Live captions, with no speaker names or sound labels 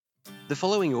The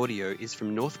following audio is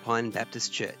from North Pine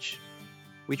Baptist Church.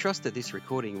 We trust that this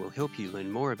recording will help you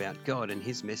learn more about God and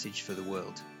His message for the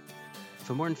world.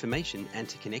 For more information and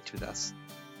to connect with us,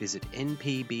 visit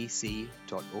npbc.org.au.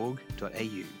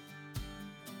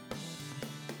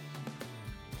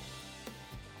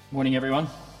 Morning, everyone.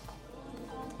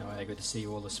 Good to see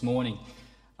you all this morning.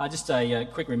 Just a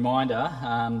quick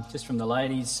reminder, just from the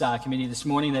ladies' committee this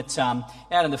morning, that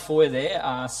out in the foyer there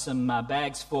are some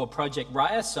bags for Project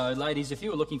Raya. So, ladies, if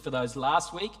you were looking for those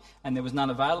last week and there was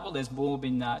none available, there's more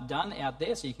been done out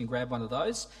there, so you can grab one of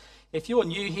those. If you're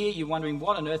new here, you're wondering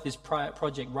what on earth is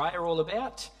Project Raya all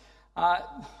about, my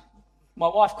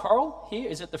wife Coral here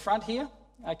is at the front here.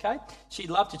 Okay, she'd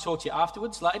love to talk to you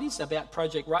afterwards, ladies, about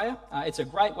Project Raya. It's a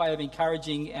great way of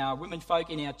encouraging our women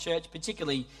folk in our church,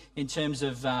 particularly in terms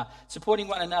of supporting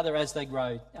one another as they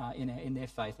grow in their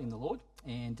faith in the Lord.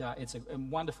 And it's a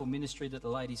wonderful ministry that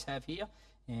the ladies have here,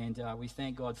 and we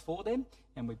thank God for them,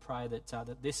 and we pray that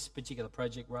that this particular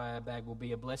Project Raya bag will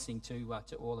be a blessing to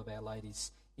all of our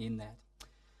ladies in that.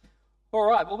 All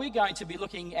right, well, we're going to be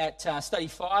looking at Study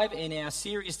 5 in our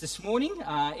series this morning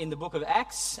in the book of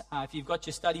Acts. If you've got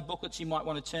your study booklets, you might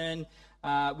want to turn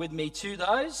with me to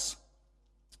those.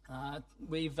 As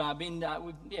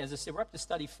I said, we're up to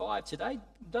Study 5 today.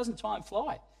 Doesn't time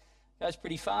fly? Goes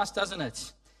pretty fast, doesn't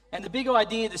it? And the big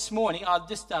idea this morning, I'll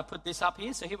just put this up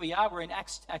here. So here we are, we're in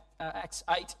Acts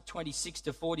 8, 26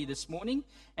 to 40 this morning.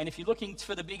 And if you're looking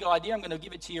for the big idea, I'm going to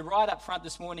give it to you right up front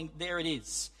this morning. There it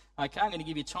is. Okay, I'm going to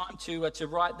give you time to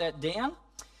write that down.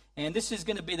 And this is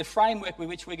going to be the framework with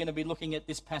which we're going to be looking at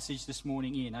this passage this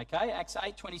morning in. Okay, Acts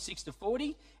 8, 26 to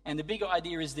 40. And the big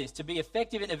idea is this: to be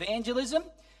effective in evangelism,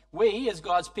 we as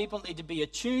God's people need to be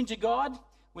attuned to God,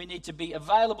 we need to be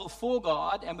available for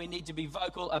God, and we need to be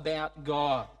vocal about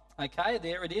God. Okay,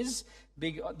 there it is,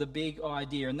 the big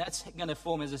idea. And that's going to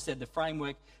form, as I said, the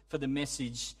framework for the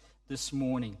message this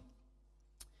morning.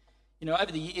 You know,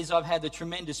 over the years, I've had the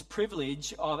tremendous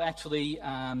privilege of actually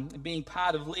being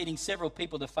part of leading several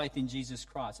people to faith in Jesus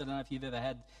Christ. I don't know if you've ever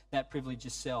had that privilege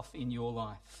yourself in your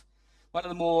life. One of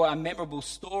the more memorable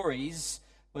stories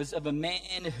was of a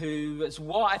man whose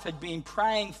wife had been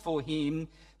praying for him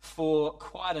for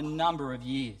quite a number of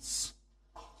years.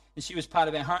 And she was part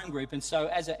of our home group, and so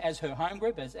as her home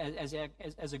group, as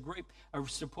a group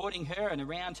supporting her and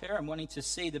around her and wanting to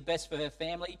see the best for her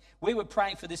family, we were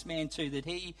praying for this man too, that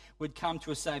he would come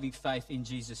to a saving faith in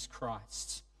Jesus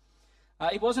Christ.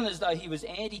 It wasn't as though he was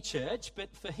anti-church,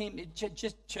 but for him,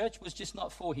 church was just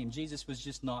not for him. Jesus was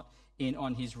just not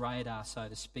on his radar, so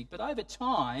to speak. But over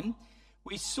time,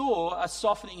 we saw a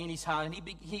softening in his heart, and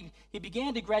he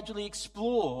began to gradually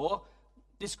explore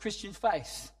this Christian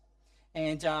faith.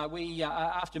 And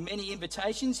after many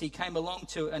invitations, he came along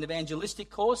to an evangelistic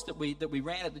course that we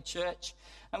ran at the church,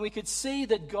 and we could see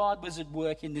that God was at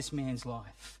work in this man's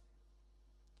life.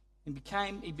 He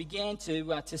began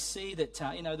to see that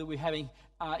that we're having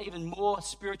even more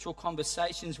spiritual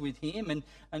conversations with him,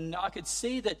 and I could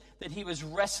see that he was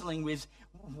wrestling with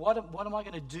what am I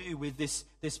going to do with this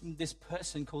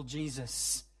person called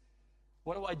Jesus?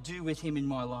 What do I do with him in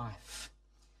my life?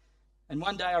 And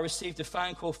one day I received a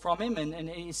phone call from him, and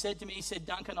he said to me,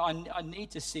 Duncan, I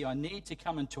need to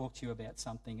come and talk to you about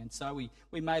something. And so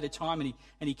we made a time, and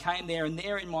he came there, and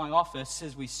there in my office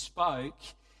as we spoke,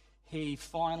 he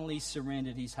finally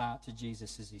surrendered his heart to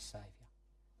Jesus as his Saviour.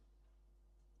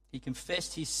 He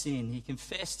confessed his sin, he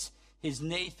confessed his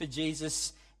need for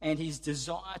Jesus and his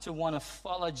desire to want to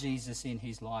follow Jesus in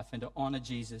his life and to honour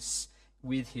Jesus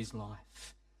with his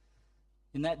life.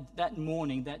 And that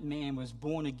morning, that man was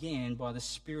born again by the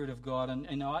Spirit of God.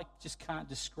 And I just can't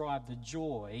describe the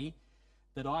joy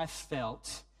that I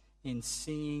felt in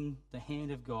seeing the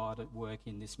hand of God at work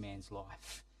in this man's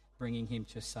life, bringing him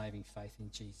to a saving faith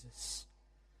in Jesus.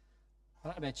 I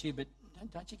don't know about you, but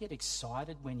don't you get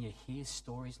excited when you hear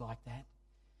stories like that?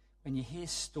 When you hear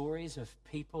stories of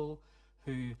people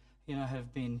who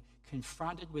have been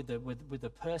confronted with the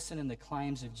person and the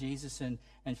claims of Jesus, and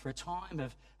for a time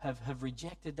have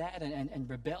rejected that and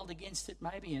rebelled against it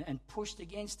maybe and pushed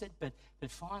against it, but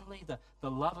finally the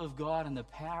love of God and the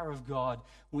power of God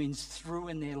wins through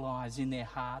in their lives, in their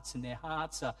hearts, and their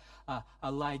hearts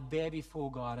are laid bare before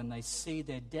God, and they see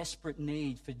their desperate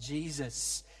need for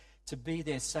Jesus to be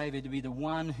their Saviour, to be the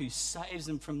one who saves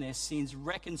them from their sins,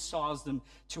 reconciles them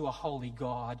to a holy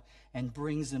God, and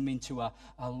brings them into a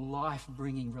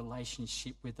life-bringing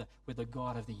relationship with the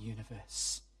God of the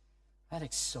universe. That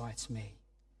excites me.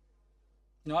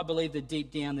 And I believe that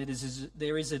deep down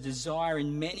there is a desire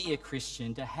in many a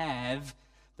Christian to have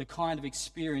the kind of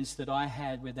experience that I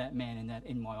had with that man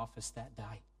in my office that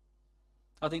day.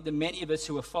 I think that many of us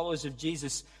who are followers of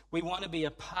Jesus, we want to be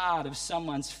a part of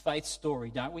someone's faith story,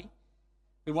 don't we?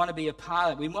 We want to be a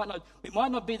part of it. We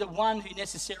might not be the one who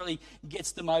necessarily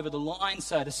gets them over the line,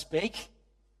 so to speak,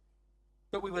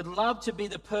 but we would love to be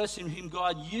the person whom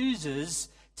God uses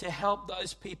to help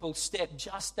those people step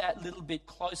just that little bit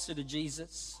closer to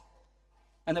Jesus,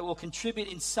 and that will contribute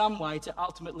in some way to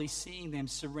ultimately seeing them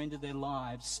surrender their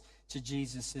lives to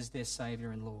Jesus as their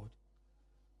Saviour and Lord.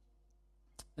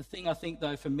 The thing I think,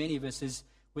 though, for many of us is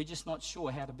we're just not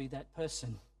sure how to be that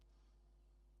person.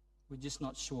 We're just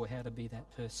not sure how to be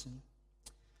that person.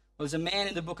 Well, there's a man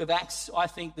in the book of Acts, I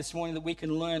think, this morning that we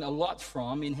can learn a lot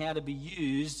from in how to be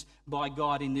used by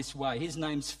God in this way. His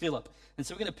name's Philip. And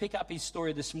so we're going to pick up his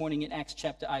story this morning in Acts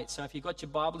chapter 8. So if you've got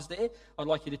your Bibles there, I'd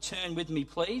like you to turn with me,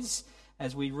 please,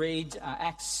 as we read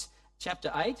Acts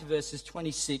chapter 8, verses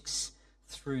 26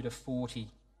 through to 40.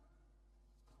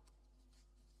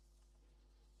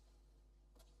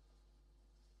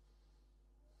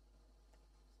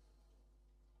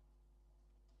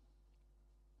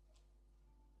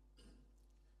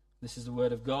 This is the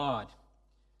word of God.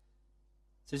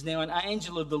 It says, "Now an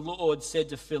angel of the Lord said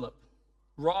to Philip,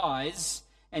 'Rise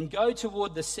and go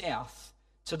toward the south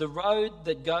to the road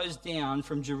that goes down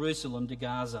from Jerusalem to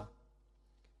Gaza.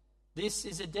 This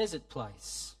is a desert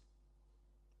place.'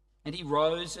 And he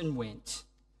rose and went.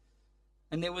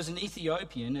 And there was an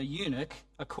Ethiopian, a eunuch,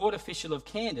 a court official of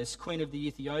Candace, queen of the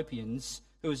Ethiopians,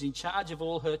 who was in charge of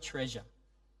all her treasure.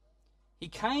 He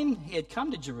had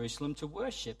come to Jerusalem to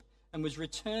worship, and was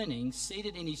returning,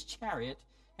 seated in his chariot,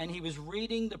 and he was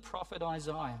reading the prophet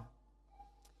Isaiah.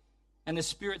 And the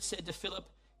Spirit said to Philip,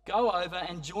 'Go over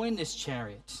and join this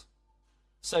chariot.'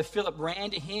 So Philip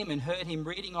ran to him and heard him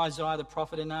reading Isaiah the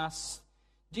prophet and asked,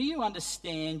 'Do you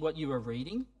understand what you are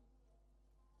reading?'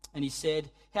 And he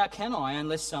said, 'How can I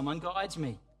unless someone guides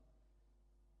me?'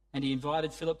 And he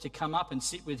invited Philip to come up and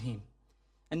sit with him.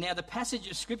 And now the passage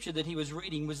of Scripture that he was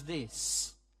reading was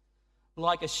this: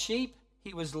 'Like a sheep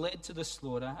he was led to the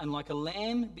slaughter, and like a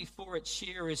lamb before its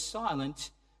shearer is silent,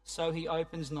 so he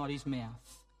opens not his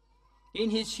mouth.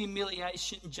 In his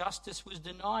humiliation justice was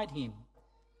denied him.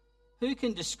 Who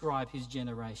can describe his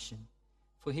generation?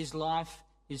 For his life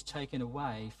is taken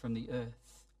away from the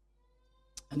earth.'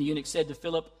 And the eunuch said to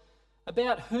Philip,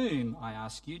 'About whom, I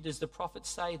ask you, does the prophet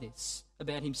say this?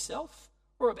 About himself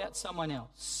or about someone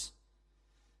else?'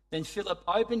 Then Philip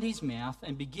opened his mouth,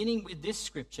 and beginning with this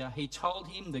scripture, he told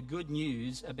him the good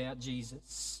news about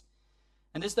Jesus.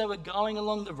 And as they were going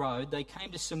along the road, they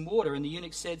came to some water, and the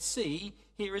eunuch said, 'See,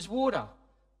 here is water.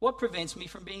 What prevents me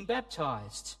from being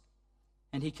baptized?'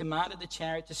 And he commanded the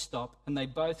chariot to stop, and they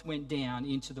both went down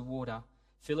into the water,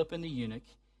 Philip and the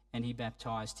eunuch, and he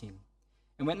baptized him.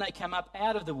 And when they came up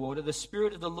out of the water, the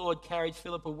Spirit of the Lord carried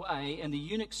Philip away, and the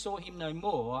eunuch saw him no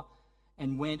more,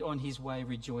 and went on his way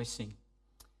rejoicing.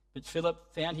 But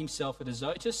Philip found himself at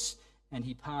Azotus, and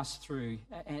he passed through.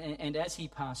 And as he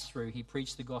passed through, he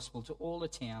preached the gospel to all the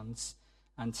towns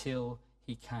until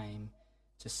he came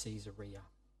to Caesarea."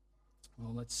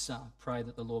 Well, let's pray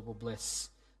that the Lord will bless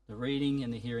the reading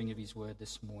and the hearing of his word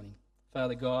this morning.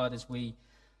 Father God, as we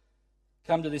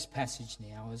come to this passage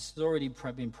now, as has already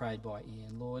been prayed by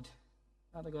Ian, Lord,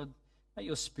 Father God, may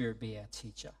your Spirit be our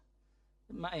teacher.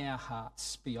 May our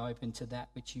hearts be open to that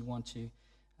which you want to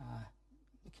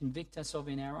convict us of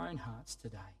in our own hearts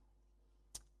today.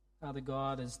 Father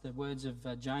God, as the words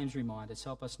of James remind us,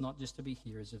 help us not just to be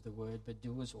hearers of the word, but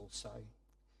doers also.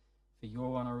 For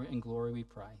your honour and glory we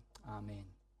pray. Amen.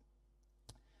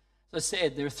 As I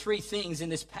said, there are three things in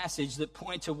this passage that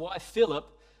point to why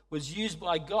Philip was used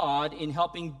by God in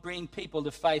helping bring people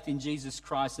to faith in Jesus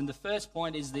Christ. And the first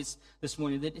point is this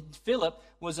morning, that Philip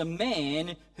was a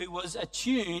man who was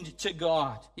attuned to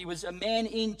God. He was a man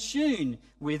in tune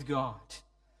with God.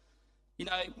 You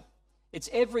know, it's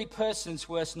every person's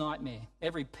worst nightmare,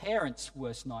 every parent's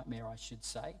worst nightmare, I should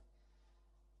say,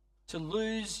 to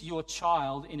lose your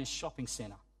child in a shopping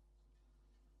centre.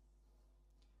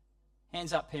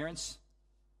 Hands up, parents.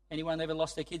 Anyone ever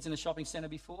lost their kids in a shopping centre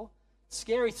before?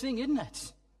 Scary thing, isn't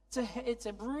it? It's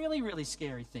a really, really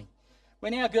scary thing.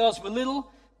 When our girls were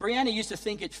little, Brianna used to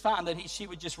think it fun that she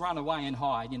would just run away and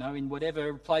hide, in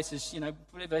whatever places,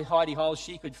 whatever hidey holes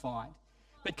she could find.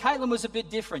 But Caitlin was a bit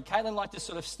different. Caitlin liked to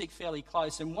sort of stick fairly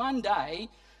close. And one day,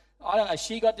 I don't know,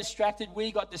 she got distracted,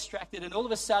 we got distracted, and all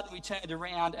of a sudden we turned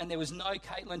around and there was no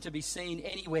Caitlin to be seen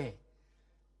anywhere.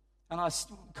 And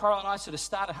Coral and I sort of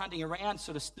started hunting around,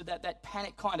 sort of that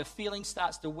panic kind of feeling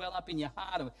starts to well up in your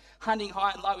heart, of hunting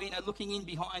high and low, looking in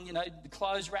behind, the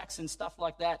clothes racks and stuff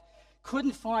like that.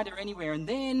 Couldn't find her anywhere. And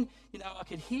then, I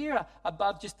could hear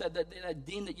above just that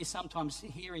din that you sometimes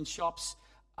hear in shops,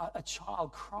 a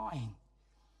child crying.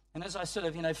 And as I sort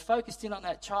of, focused in on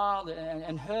that child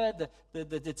and heard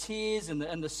the tears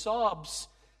and the sobs,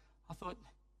 I thought,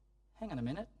 hang on a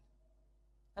minute,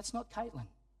 that's not Caitlin.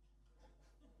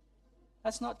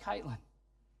 That's not Caitlin.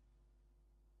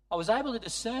 I was able to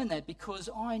discern that because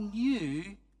I knew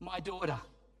my daughter.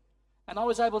 And I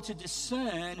was able to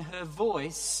discern her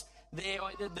voice there,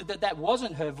 that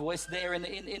wasn't her voice there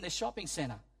in the shopping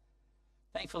centre.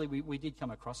 Thankfully, we did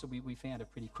come across it. We found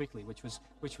it pretty quickly,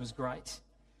 which was great.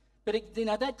 But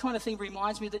that kind of thing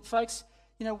reminds me that, folks,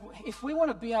 if we want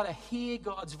to be able to hear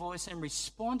God's voice and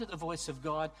respond to the voice of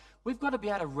God, we've got to be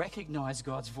able to recognise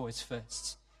God's voice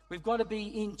first. We've got to be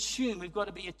in tune. We've got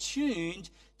to be attuned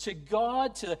to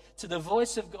God, to the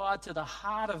voice of God, to the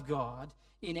heart of God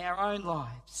in our own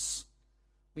lives.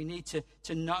 We need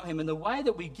to know Him. And the way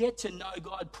that we get to know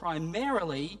God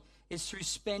primarily is through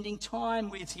spending time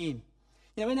with Him.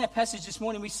 In our passage this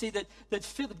morning, we see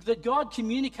that God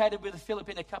communicated with Philip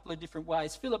in a couple of different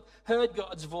ways. Philip heard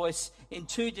God's voice in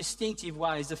two distinctive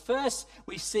ways. The first,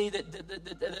 we see that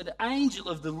the angel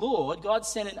of the Lord, God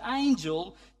sent an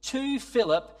angel to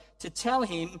Philip to tell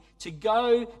him to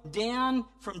go down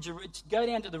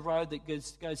to the road that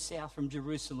goes south from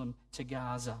Jerusalem to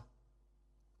Gaza.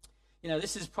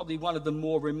 This is probably one of the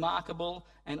more remarkable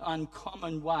and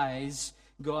uncommon ways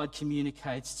God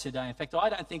communicates today. In fact, I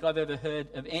don't think I've ever heard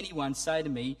of anyone say to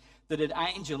me that an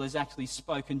angel has actually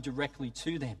spoken directly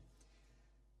to them.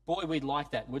 Boy, we'd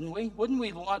like that, wouldn't we? Wouldn't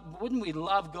we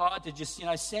love God to just,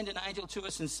 send an angel to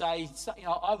us and say,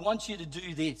 I want you to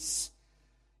do this.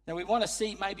 We want to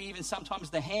see maybe even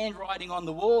sometimes the handwriting on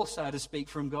the wall, so to speak,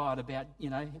 from God about,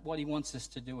 what He wants us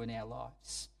to do in our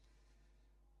lives.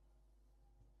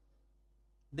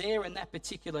 There in that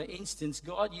particular instance,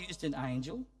 God used an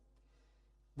angel.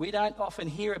 We don't often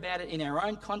hear about it in our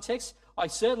own context. I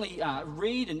certainly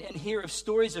read and hear of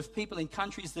stories of people in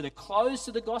countries that are closed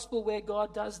to the gospel where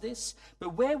God does this.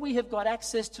 But where we have got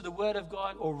access to the Word of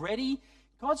God already,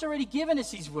 God's already given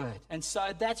us His Word. And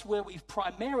so that's where we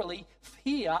primarily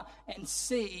hear and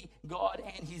see God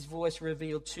and His voice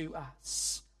revealed to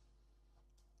us.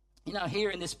 Here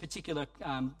in this particular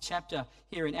chapter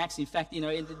here in Acts, in fact, in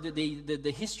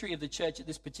the history of the church at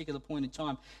this particular point in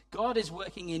time, God is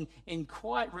working in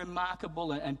quite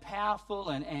remarkable and powerful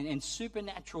and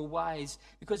supernatural ways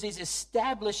because He's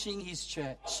establishing His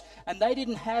church. And they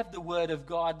didn't have the Word of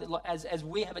God as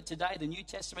we have it today, the New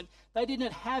Testament. They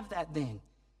didn't have that then.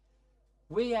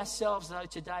 We ourselves, though,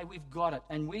 today, we've got it.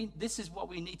 And this is what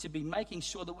we need to be, making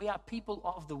sure that we are people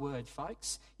of the Word,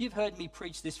 folks. You've heard me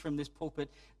preach this from this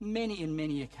pulpit many and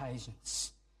many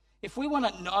occasions. If we want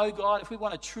to know God, if we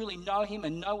want to truly know Him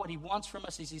and know what He wants from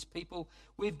us as His people,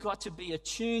 we've got to be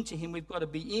attuned to Him. We've got to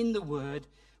be in the Word,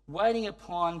 waiting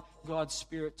upon God's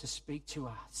Spirit to speak to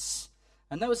us.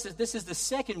 And this is the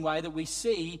second way that we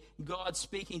see God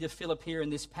speaking to Philip here in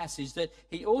this passage, that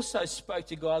he also spoke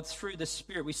to God through the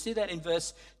Spirit. We see that in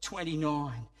verse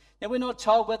 29. Now, we're not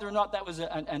told whether or not that was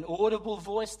an audible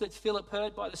voice that Philip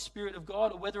heard by the Spirit of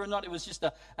God, or whether or not it was just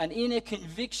an inner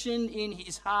conviction in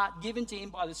his heart given to him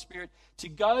by the Spirit to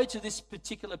go to this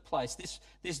particular place,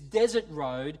 this desert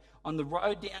road, on the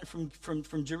road down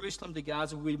from Jerusalem to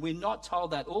Gaza. We're not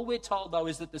told that. All we're told, though,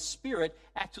 is that the Spirit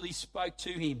actually spoke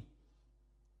to him.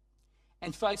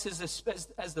 And folks,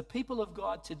 as the people of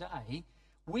God today,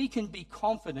 we can be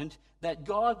confident that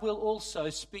God will also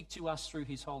speak to us through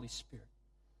His Holy Spirit.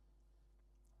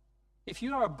 If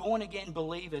you are a born-again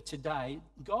believer today,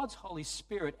 God's Holy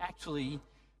Spirit actually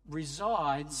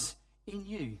resides in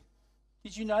you.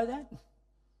 Did you know that?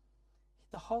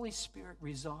 The Holy Spirit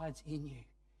resides in you.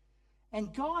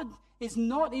 And God is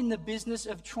not in the business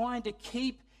of trying to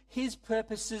keep His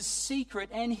purposes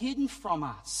secret and hidden from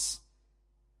us.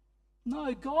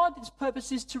 No, God's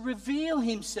purpose is to reveal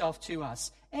Himself to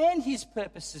us and His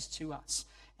purposes to us.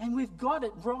 And we've got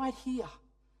it right here.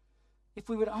 If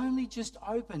we would only just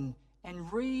open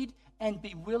and read and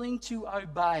be willing to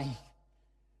obey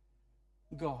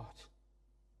God.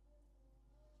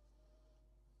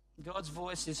 God's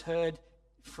voice is heard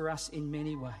for us in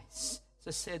many ways. As I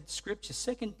said, Scripture,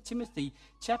 2 Timothy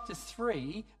chapter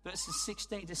 3, verses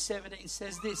 16 to 17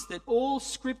 says this, that all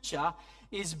Scripture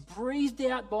is breathed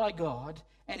out by God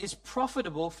and is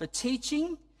profitable for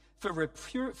teaching, for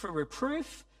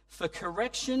reproof, for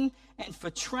correction, and for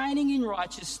training in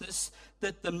righteousness,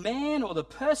 that the man or the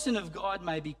person of God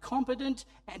may be competent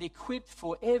and equipped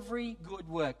for every good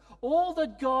work. All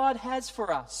that God has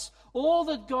for us, all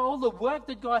the work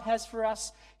that God has for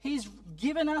us, He's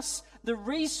given us the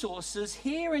resources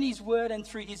here in His Word and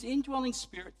through His indwelling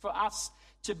Spirit for us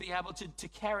to be able to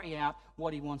carry out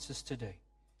what He wants us to do.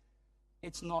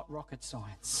 It's not rocket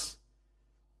science.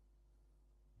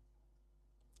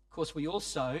 Of course, we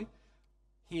also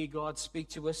hear God speak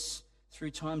to us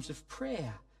through times of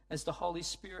prayer as the Holy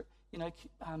Spirit,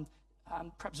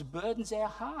 perhaps burdens our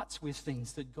hearts with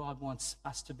things that God wants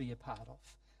us to be a part of,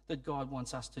 that God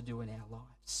wants us to do in our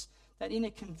lives. That inner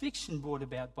conviction brought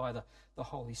about by the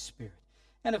Holy Spirit.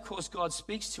 And of course, God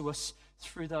speaks to us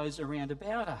through those around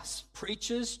about us,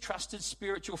 preachers, trusted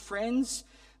spiritual friends.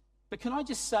 But can I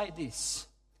just say this,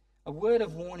 a word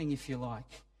of warning, if you like.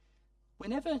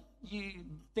 Whenever you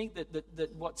think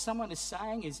that what someone is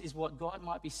saying is what God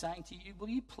might be saying to you, will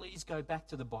you please go back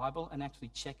to the Bible and actually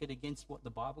check it against what the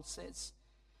Bible says?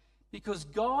 Because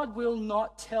God will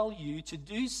not tell you to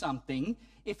do something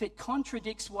if it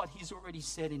contradicts what he's already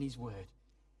said in his word.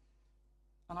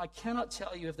 And I cannot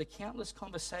tell you of the countless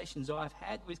conversations I've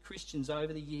had with Christians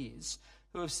over the years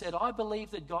who have said, I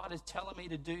believe that God is telling me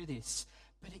to do this,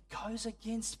 but it goes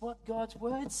against what God's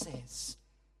word says.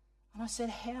 And I said,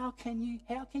 how can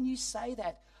you say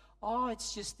that? Oh,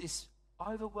 it's just this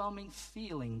overwhelming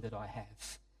feeling that I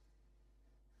have.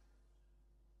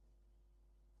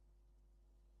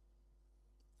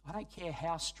 I don't care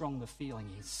how strong the feeling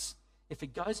is. If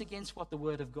it goes against what the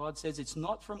Word of God says, it's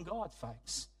not from God,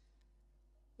 folks.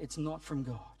 It's not from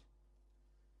God.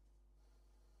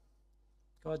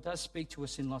 God does speak to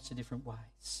us in lots of different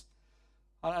ways.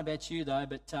 I don't know about you, though,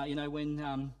 but,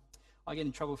 when I get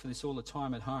in trouble for this all the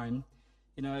time at home,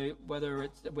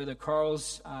 whether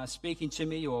Coral's speaking to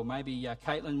me or maybe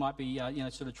Caitlin might be,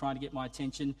 sort of trying to get my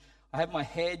attention, I have my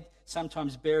head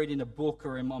sometimes buried in a book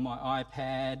or on my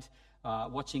iPad,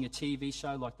 watching a TV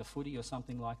show like The Footy or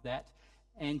something like that.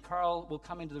 And Coral will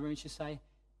come into the room and she'll say,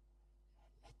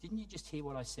 didn't you just hear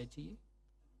what I said to you?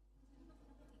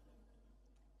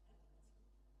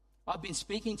 I've been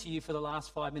speaking to you for the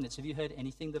last 5 minutes. Have you heard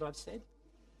anything that I've said?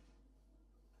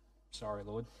 Sorry,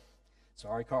 Lord.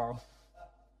 Sorry, Coral.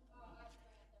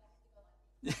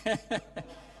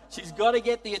 She's got to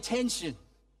get the attention.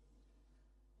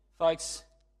 Folks,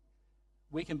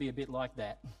 we can be a bit like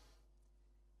that.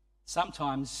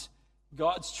 Sometimes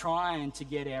God's trying to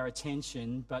get our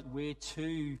attention, but we're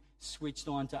too switched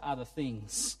on to other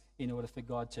things in order for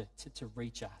God to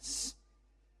reach us.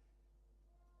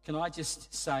 Can I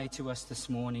just say to us this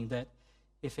morning that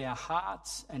if our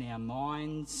hearts and our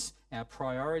minds, our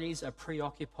priorities are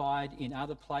preoccupied in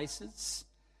other places,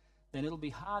 then it'll be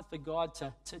hard for God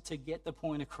to get the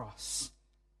point across.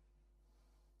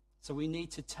 So we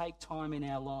need to take time in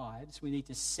our lives. We need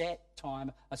to set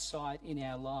time aside in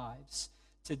our lives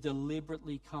to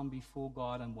deliberately come before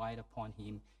God and wait upon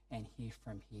him and hear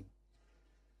from him.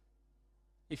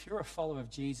 If you're a follower of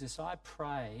Jesus, I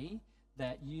pray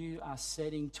that you are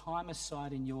setting time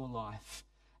aside in your life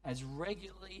as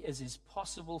regularly as is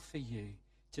possible for you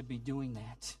to be doing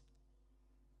that.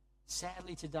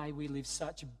 Sadly, today we live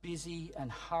such busy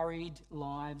and hurried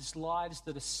lives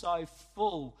that are so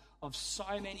full of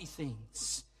so many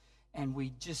things, and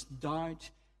we just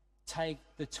don't take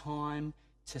the time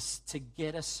to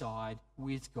get aside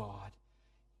with God,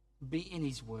 be in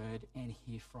his word and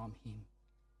hear from him.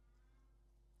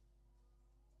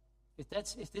 If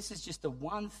this is just the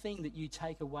one thing that you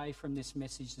take away from this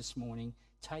message this morning,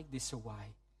 take this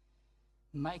away.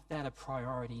 Make that a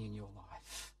priority in your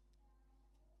life.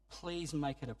 Please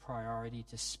make it a priority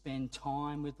to spend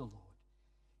time with the Lord,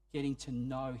 getting to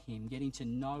know him, getting to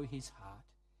know his heart,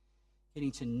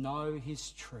 getting to know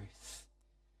his truth,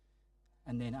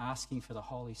 and then asking for the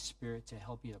Holy Spirit to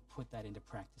help you to put that into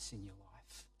practice in your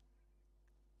life.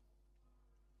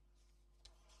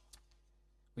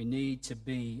 We need to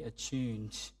be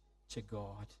attuned to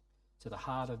God, to the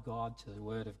heart of God, to the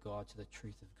word of God, to the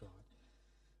truth of God.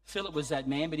 Philip was that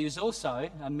man, but he was also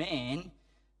a man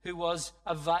who was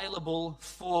available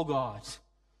for God.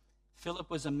 Philip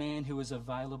was a man who was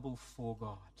available for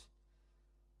God.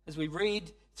 As we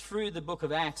read through the book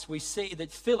of Acts, we see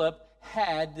that Philip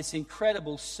had this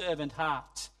incredible servant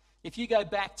heart. If you go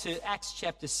back to Acts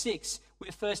chapter 6,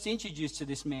 we're first introduced to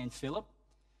this man, Philip.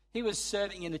 He was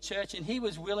serving in the church and he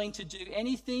was willing to do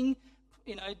anything,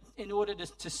 in order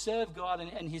to serve God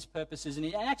and his purposes. And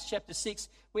in Acts chapter 6,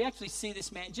 we actually see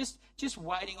this man just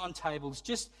waiting on tables,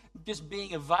 just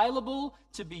being available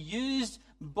to be used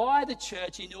by the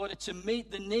church in order to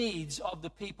meet the needs of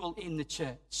the people in the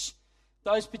church.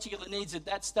 Those particular needs at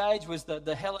that stage was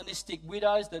the Hellenistic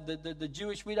widows, the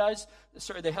Jewish widows,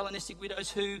 the Hellenistic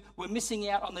widows who were missing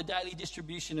out on the daily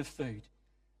distribution of food.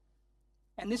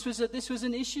 And this was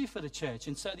an issue for the church.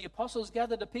 And so the apostles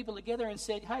gathered the people together and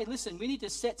said, hey, listen, we need to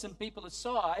set some people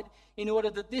aside in order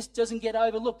that this doesn't get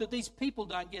overlooked, that these people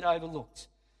don't get overlooked.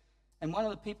 And one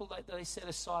of the people that they set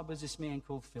aside was this man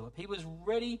called Philip. He was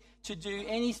ready to do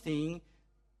anything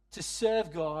to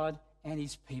serve God and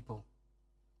his people,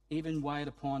 even wait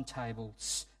upon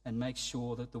tables and make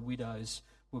sure that the widows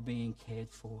were being cared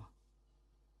for.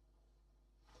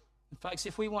 And folks,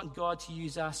 if we want God to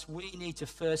use us, we need to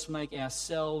first make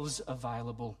ourselves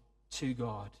available to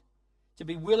God, to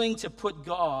be willing to put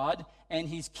God and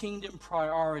his kingdom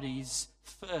priorities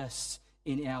first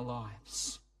in our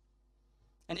lives.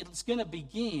 And it's going to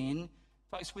begin,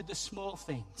 folks, with the small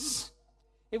things.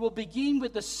 It will begin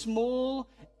with the small,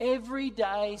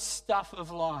 everyday stuff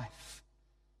of life.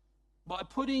 By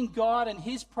putting God and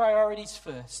his priorities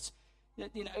first.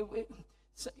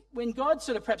 When God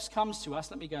sort of perhaps comes to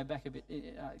us, let me go back a bit,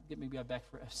 let me go back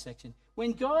for a section.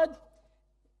 When God,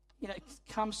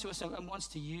 comes to us and wants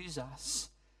to use us,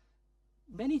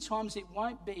 many times it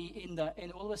won't be in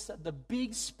all of a sudden the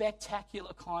big,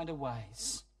 spectacular kind of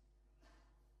ways.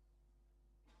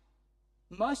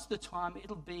 Most of the time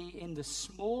it'll be in the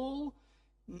small,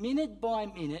 minute by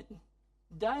minute,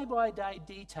 day by day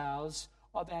details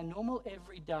of our normal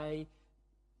everyday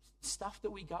stuff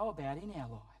that we go about in our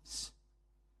lives.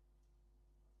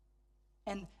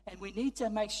 And we need to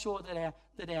make sure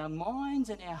that our minds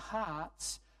and our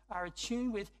hearts are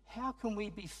attuned with how can we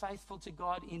be faithful to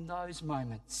God in those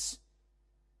moments.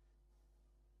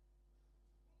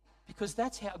 Because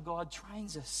that's how God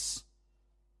trains us.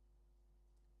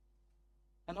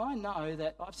 And I know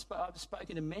that I've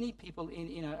spoken to many people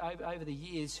over the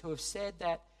years who have said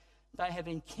that they have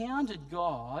encountered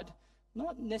God,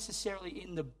 not necessarily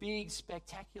in the big,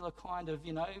 spectacular kind of,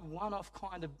 one-off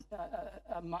kind of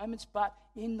moments, but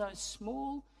in those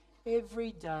small,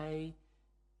 everyday,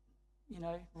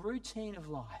 routine of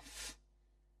life.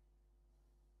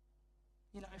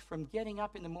 From getting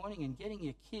up in the morning and getting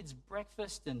your kids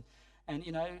breakfast and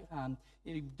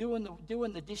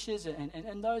doing the dishes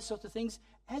and those sorts of things.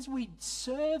 As we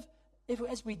serve,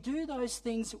 as we do those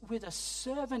things with a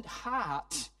servant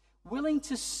heart, willing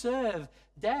to serve,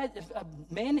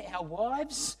 men, our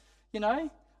wives, I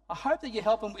hope that you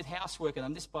help them with housework at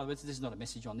home. This, by the way, this is not a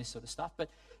message on this sort of stuff, but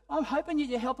I'm hoping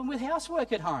you help them with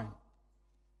housework at home.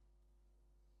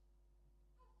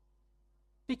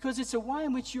 Because it's a way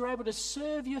in which you're able to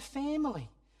serve your family.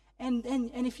 And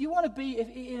if you want to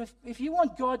be, if you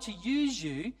want God to use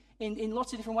you in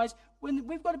lots of different ways,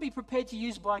 we've got to be prepared to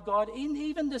use by God in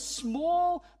even the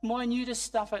small, minutest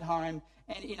stuff at home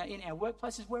and in our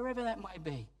workplaces, wherever that may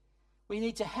be. We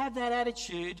need to have that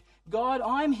attitude. God,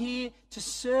 I'm here to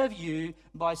serve you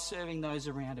by serving those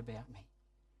around about me.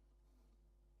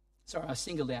 Sorry, I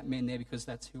singled out men there because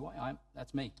that's who I am.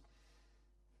 That's me.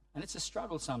 And it's a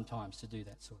struggle sometimes to do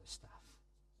that sort of stuff.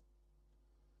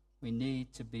 We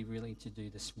need to be willing to do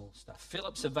the small stuff.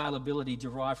 Philip's availability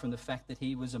derived from the fact that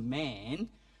he was a man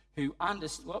who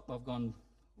understood...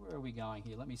 Where are we going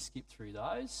here? Let me skip through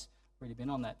those. Already been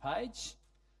on that page.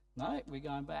 No, we're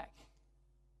going back.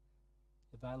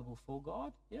 Available for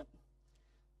God. Yep.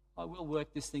 I will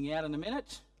work this thing out in a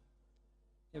minute.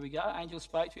 There we go. Angel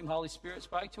spoke to him. Holy Spirit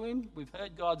spoke to him. We've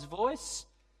heard God's voice.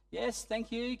 Yes,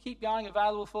 thank you. Keep going.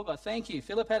 Available for God. Thank you.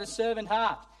 Philip had a servant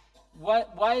heart.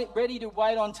 Ready to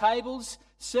wait on tables.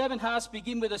 Servant hearts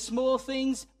begin with the small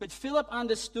things, but Philip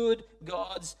understood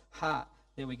God's heart.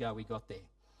 There we go, we got there.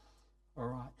 All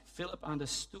right, Philip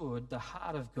understood the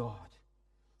heart of God.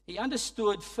 He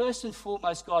understood first and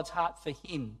foremost God's heart for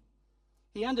him.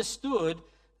 He understood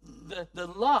the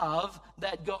love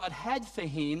that God had for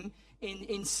him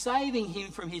in saving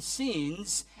him from his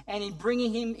sins and in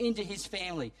bringing him into his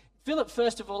family. Philip,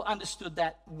 first of all, understood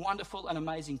that wonderful and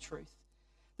amazing truth.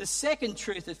 The second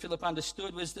truth that Philip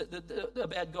understood was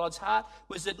about God's heart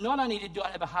was that not only did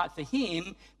God have a heart for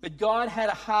him, but God had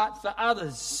a heart for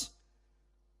others.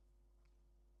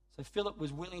 So Philip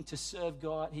was willing to serve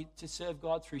God,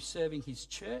 through serving his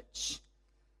church,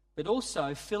 but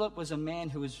also Philip was a man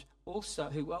who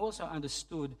also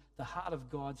understood the heart of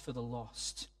God for the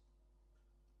lost.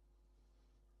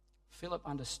 Philip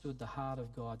understood the heart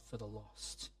of God for the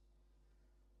lost.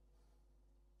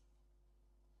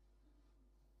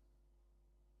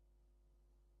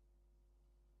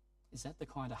 Is that the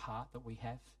kind of heart that we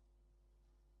have?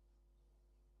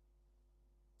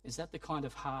 Is that the kind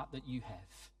of heart that you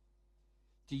have?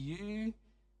 Do you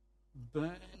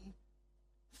burn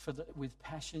with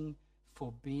passion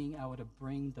for being able to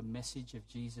bring the message of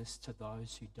Jesus to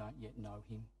those who don't yet know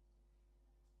him?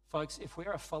 Folks, if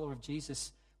we're a follower of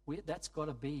Jesus, that's got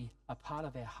to be a part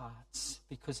of our hearts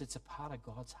because it's a part of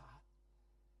God's heart.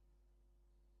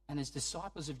 And as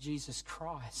disciples of Jesus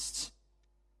Christ,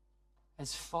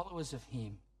 as followers of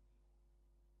him,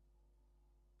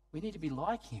 we need to be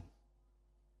like him.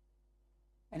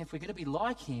 And if we're going to be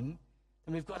like him,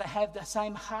 then we've got to have the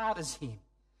same heart as him.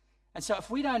 And so if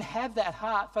we don't have that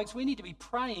heart, folks, we need to be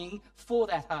praying for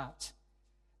that heart,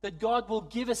 that God will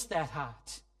give us that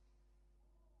heart.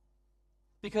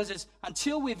 Because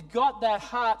until we've got that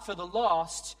heart for the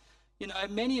lost,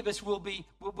 many of us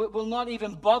will not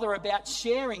even bother about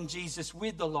sharing Jesus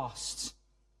with the lost.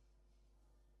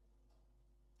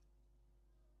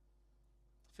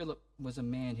 Philip was a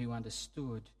man who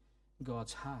understood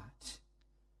God's heart,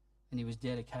 and he was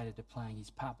dedicated to playing his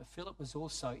part. But Philip was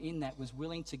also, was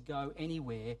willing to go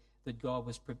anywhere that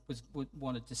God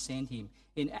wanted to send him.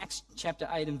 In Acts chapter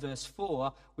 8 and verse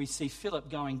 4, we see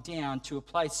Philip going down to a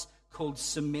place called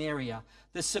Samaria.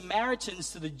 The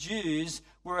Samaritans to the Jews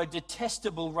were a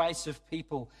detestable race of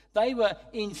people. They were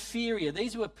inferior.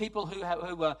 These were people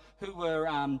who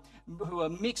were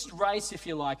mixed race, if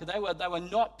you like. They were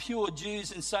not pure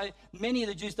Jews, and so many of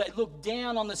the Jews, they looked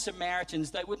down on the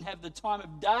Samaritans. They wouldn't have the time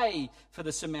of day for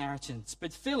the Samaritans.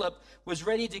 But Philip was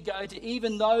ready to go to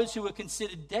even those who were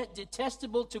considered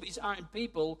detestable to his own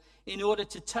people in order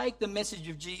to take the message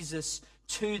of Jesus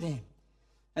to them.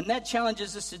 And that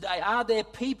challenges us today. Are there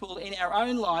people in our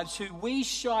own lives who we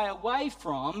shy away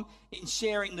from in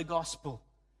sharing the gospel?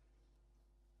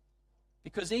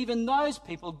 Because even those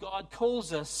people, God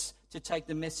calls us to take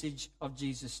the message of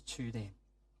Jesus to them.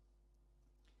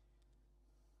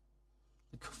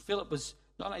 Philip was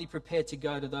not only prepared to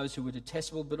go to those who were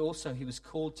detestable, but also he was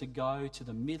called to go to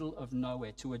the middle of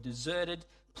nowhere, to a deserted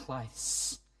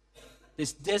place.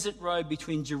 This desert road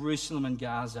between Jerusalem and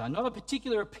Gaza, not a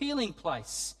particular appealing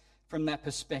place from that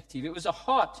perspective. It was a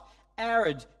hot,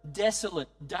 arid, desolate,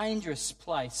 dangerous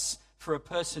place for a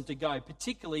person to go,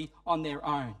 particularly on their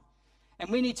own.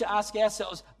 And we need to ask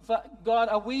ourselves, God,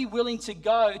 are we willing to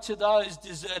go to those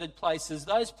deserted places,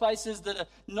 those places that are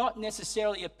not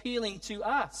necessarily appealing to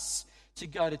us, to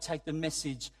go to take the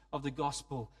message of the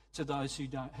gospel to those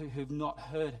who've not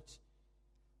heard it?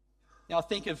 Now, I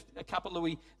think of a couple that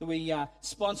we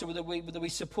sponsor, that we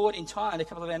support in Thailand, a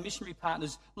couple of our missionary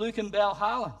partners, Luke and Belle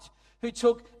Harland, who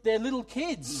took their little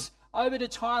kids over to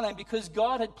Thailand because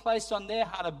God had placed on their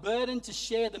heart a burden to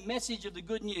share the message of the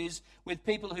good news with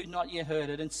people who'd not yet heard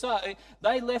it. And so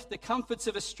they left the comforts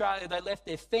of Australia, they left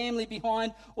their family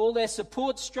behind, all their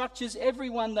support structures,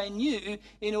 everyone they knew,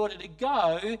 in order to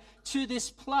go to this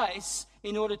place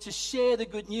in order to share the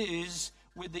good news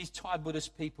with these Thai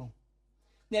Buddhist people.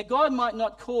 Now, God might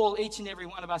not call each and every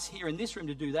one of us here in this room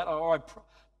to do that,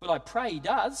 but I pray He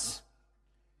does.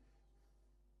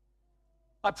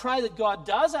 I pray that God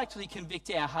does actually convict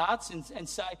our hearts and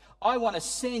say, I want to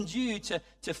send you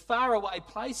to faraway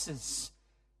places.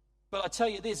 But I tell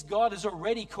you this, God has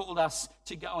already called us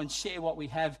to go and share what we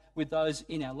have with those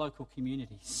in our local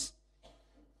communities.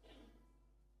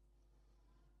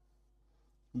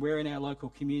 Where in our local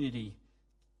community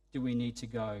do we need to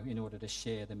go in order to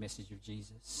share the message of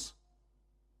Jesus?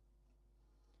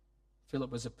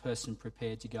 Philip was a person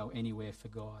prepared to go anywhere for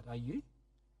God. Are you?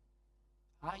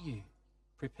 Are you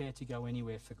prepared to go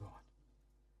anywhere for God?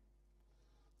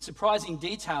 Surprising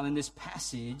detail in this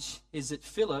passage is that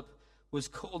Philip was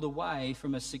called away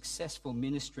from a successful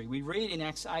ministry. We read in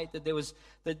Acts 8 that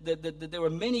there were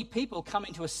many people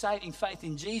coming to a saving faith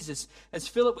in Jesus as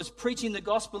Philip was preaching the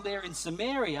gospel there in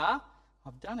Samaria.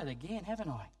 I've done it again, haven't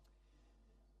I?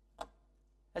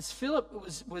 As Philip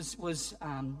was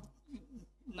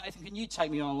Nathan, can you take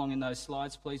me on along in those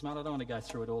slides, please, mate? I don't want to go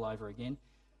through it all over again.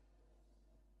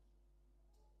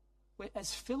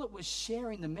 As Philip was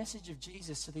sharing the message of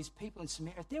Jesus to these people in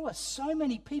Samaria, there were so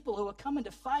many people who were coming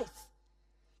to faith.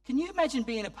 Can you imagine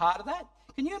being a part of that?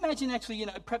 Can you imagine actually,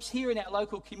 perhaps here in our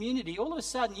local community, all of a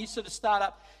sudden you sort of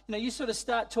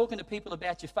start talking to people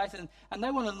about your faith and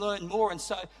they want to learn more. And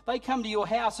so they come to your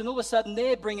house and all of a sudden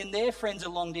they're bringing their friends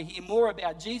along to hear more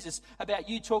about Jesus, about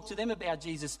you talk to them about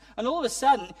Jesus. And all of a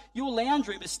sudden your lounge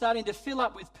room is starting to fill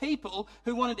up with people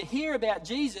who wanted to hear about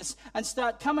Jesus and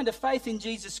start coming to faith in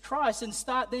Jesus Christ and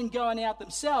start then going out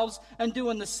themselves and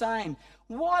doing the same.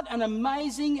 What an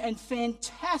amazing and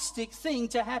fantastic thing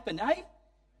to happen, eh?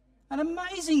 An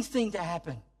amazing thing to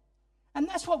happen. And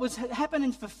that's what was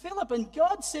happening for Philip. And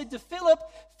God said to Philip,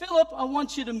 Philip, I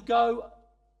want you to go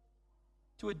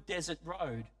to a desert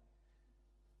road.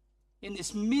 In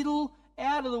this middle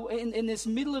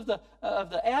of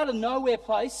the out of nowhere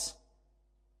place,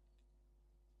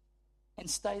 and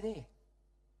stay there.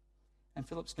 And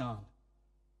Philip's gone,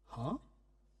 huh?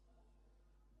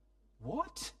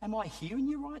 What? Am I hearing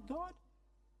you right, God?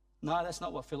 No, that's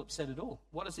not what Philip said at all.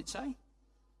 What does it say?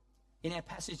 In our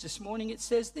passage this morning, it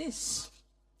says this.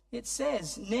 It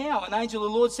says, "Now an angel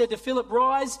of the Lord said to Philip,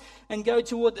 'Rise and go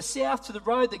toward the south to the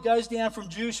road that goes down from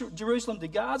Jerusalem to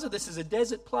Gaza.'" This is a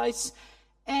desert place.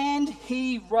 "And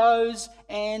he rose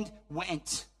and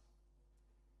went."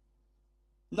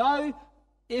 No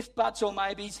if, buts, or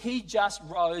maybes. He just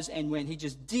rose and went. He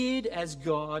just did as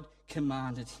God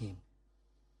commanded him.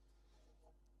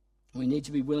 We need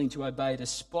to be willing to obey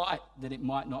despite that it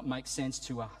might not make sense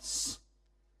to us.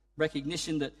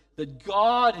 Recognition that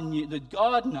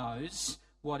God knows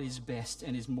what is best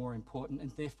and is more important,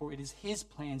 and therefore it is his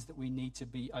plans that we need to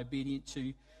be obedient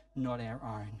to, not our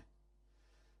own.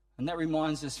 And that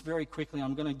reminds us very quickly,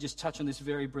 I'm going to just touch on this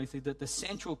very briefly, that the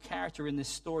central character in this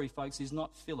story, folks, is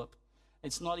not Philip.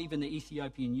 It's not even the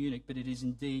Ethiopian eunuch, but it is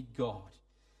indeed God.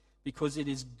 Because it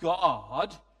is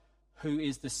God who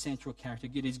is the central character.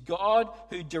 It is God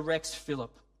who directs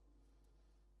Philip.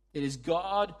 It is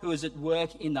God who is at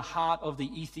work in the heart of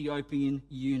the Ethiopian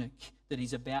eunuch that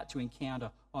he's about to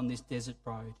encounter on this desert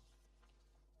road.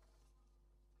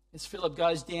 As Philip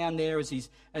goes down there, as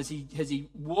he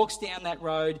walks down that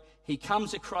road, he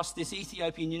comes across this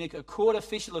Ethiopian eunuch, a court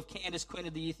official of Candace, queen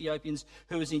of the Ethiopians,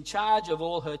 who is in charge of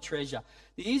all her treasure.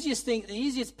 The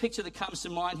easiest picture that comes to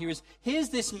mind here is, here's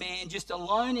this man just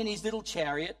alone in his little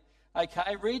chariot,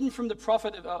 okay, reading from the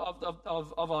prophet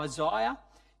of Isaiah,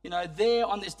 there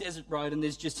on this desert road, and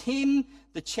there's just him,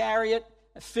 the chariot,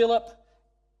 Philip,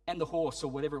 and the horse,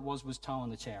 or whatever it was towing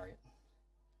the chariot.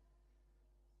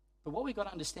 But what we've got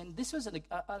to understand, this was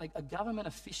a government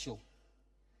official.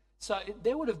 So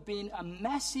there would have been a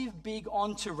massive, big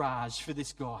entourage for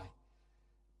this guy.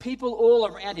 People all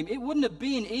around him. It wouldn't have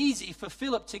been easy for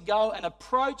Philip to go and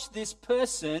approach this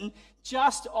person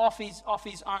just off his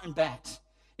own bat.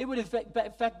 It would have,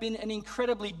 in fact, been an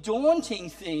incredibly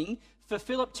daunting thing for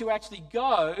Philip to actually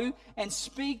go and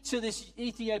speak to this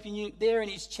Ethiopian eunuch there in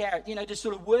his chariot, to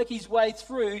sort of work his way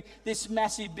through this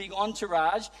massive big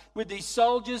entourage with these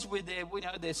soldiers with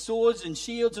their swords and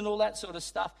shields and all that sort of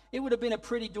stuff. It would have been a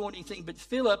pretty daunting thing, but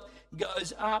Philip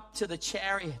goes up to the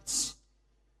chariots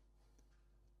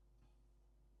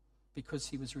because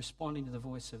he was responding to the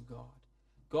voice of God.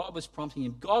 God was prompting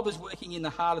him. God was working in the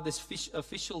heart of this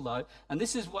official, though, and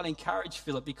this is what encouraged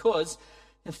Philip, because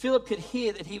Philip could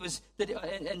hear that he was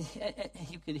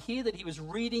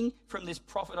reading from this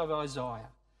prophet of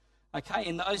Isaiah. Okay,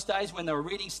 in those days when they were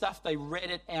reading stuff, they read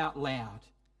it out loud.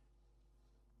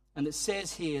 And it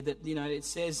says here that,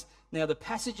 now the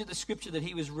passage of the scripture that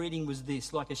he was reading was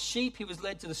this: like a sheep he was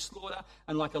led to the slaughter,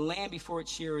 and like a lamb before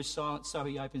its shearer is silent, so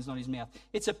he opens not his mouth.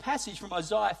 It's a passage from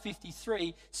Isaiah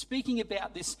 53 speaking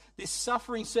about this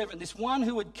suffering servant, this one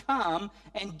who would come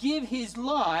and give his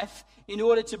life in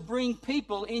order to bring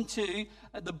people into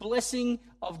the blessing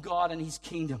of God and his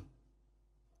kingdom.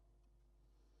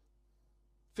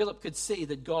 Philip could see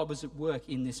that God was at work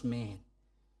in this man.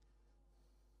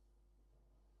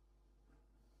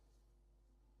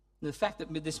 The fact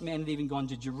that this man had even gone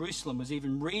to Jerusalem, was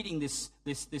even reading this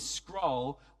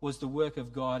scroll, was the work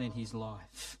of God in his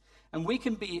life. And we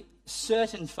can be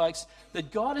certain, folks,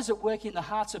 that God is at work in the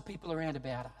hearts of people around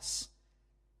about us.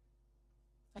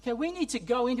 Okay, we need to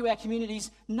go into our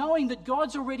communities knowing that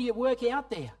God's already at work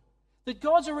out there. That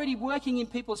God's already working in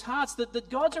people's hearts. That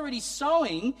God's already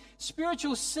sowing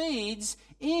spiritual seeds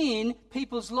in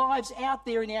people's lives out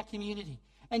there in our community.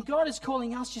 And God is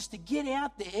calling us just to get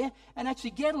out there and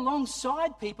actually get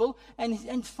alongside people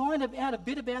and find out a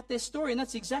bit about their story. And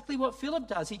that's exactly what Philip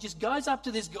does. He just goes up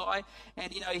to this guy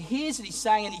and, he hears what he's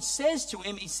saying, and he says to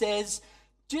him,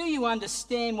 "Do you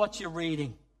understand what you're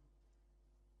reading?"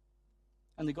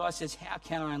 And the guy says, "How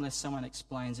can I unless someone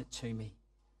explains it to me?"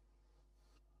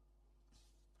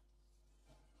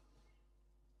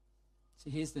 So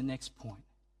here's the next point.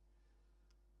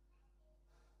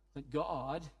 That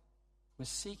God was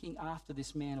seeking after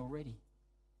this man already.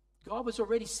 God was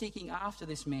already seeking after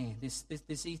this man,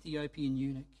 this Ethiopian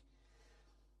eunuch.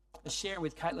 I was sharing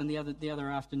with Caitlin the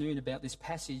other afternoon about this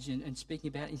passage and speaking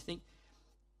about it. You think,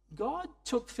 God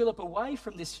took Philip away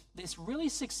from this really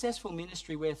successful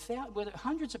ministry where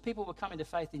hundreds of people were coming to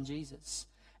faith in Jesus.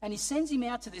 And he sends him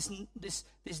out to this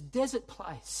desert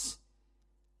place.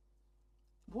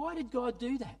 Why did God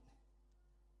do that?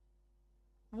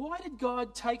 Why did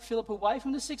God take Philip away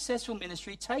from the successful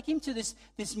ministry, take him to this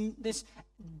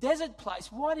desert place?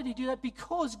 Why did he do that?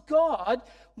 Because God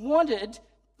wanted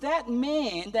that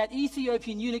man, that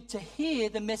Ethiopian eunuch, to hear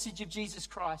the message of Jesus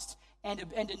Christ and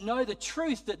to know the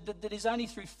truth that is only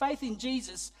through faith in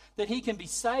Jesus that he can be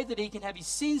saved, that he can have his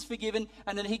sins forgiven,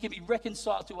 and that he can be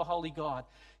reconciled to a holy God.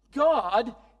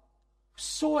 God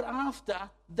sought after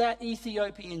that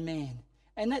Ethiopian man.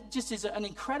 And that just is an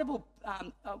incredible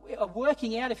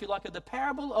working out, if you like, of the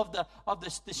parable of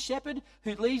the shepherd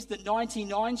who leaves the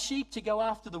 99 sheep to go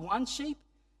after the one sheep,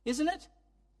 isn't it?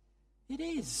 It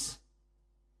is.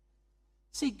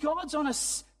 See, God's on a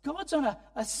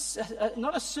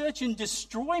not a search and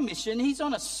destroy mission. He's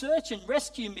on a search and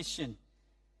rescue mission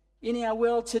in our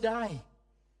world today.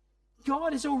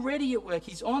 God is already at work.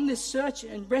 He's on this search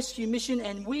and rescue mission,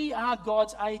 and we are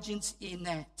God's agents in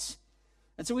that.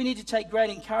 And so we need to take great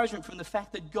encouragement from the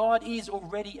fact that God is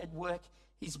already at work.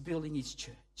 He's building his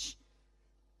church.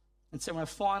 And so my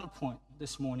final point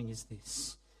this morning is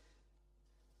this: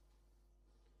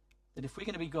 that if we're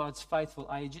going to be God's faithful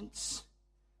agents,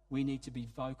 we need to be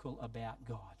vocal about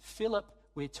God. Philip,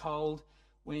 we're told,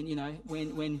 when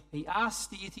he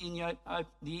asked the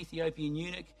Ethiopian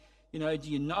eunuch, do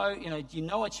you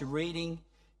know what you're reading?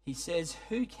 He says,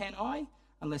 "Who can I?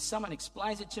 Unless someone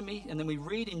explains it to me." And then we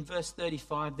read in verse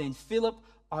 35, then Philip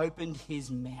opened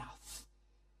his mouth.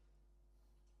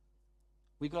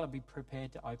 We've got to be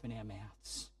prepared to open our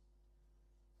mouths.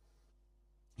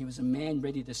 He was a man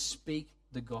ready to speak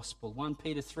the gospel. 1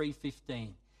 Peter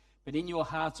 3:15. But in your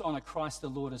hearts honour Christ the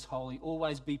Lord as holy.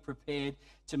 Always be prepared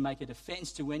to make a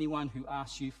defence to anyone who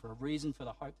asks you for a reason for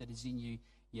the hope that is in you,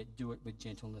 yet do it with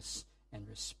gentleness and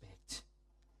respect.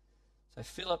 So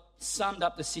Philip summed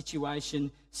up the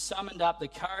situation, summoned up the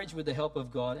courage with the help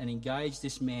of God, and engaged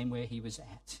this man where he was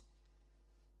at.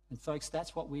 And folks,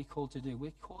 that's what we're called to do.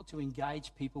 We're called to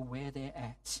engage people where they're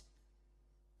at.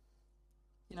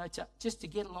 Just to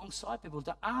get alongside people,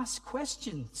 to ask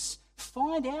questions,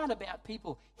 find out about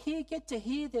people, get to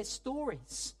hear their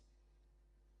stories.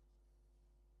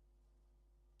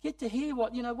 Get to hear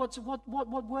what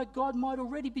work God might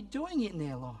already be doing in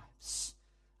their lives.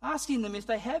 Asking them if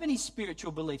they have any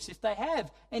spiritual beliefs, if they have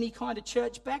any kind of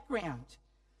church background.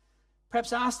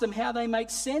 Perhaps ask them how they make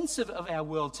sense of our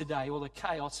world today, all the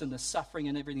chaos and the suffering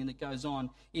and everything that goes on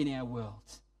in our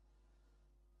world.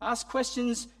 Ask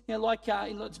questions, like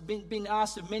it's been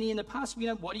asked of many in the past.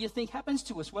 What do you think happens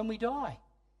to us when we die?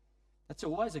 That's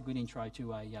always a good intro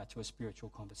to a spiritual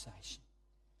conversation.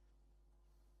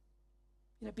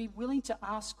 Be willing to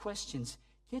ask questions.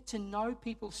 Get to know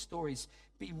people's stories.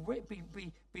 Be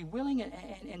willing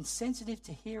and sensitive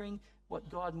to hearing what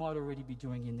God might already be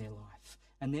doing in their life.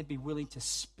 And then be willing to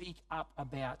speak up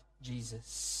about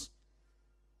Jesus.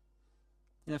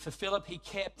 For Philip, he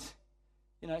kept...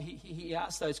 he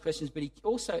asked those questions, but he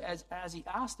also, as he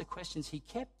asked the questions, he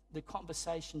kept the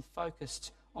conversation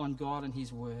focused on God and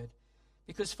his word.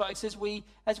 Because, folks, as we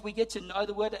get to know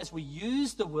the word, as we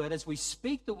use the word, as we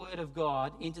speak the word of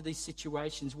God into these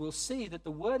situations, we'll see that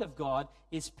the word of God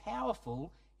is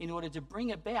powerful in order to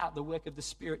bring about the work of the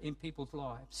Spirit in people's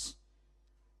lives.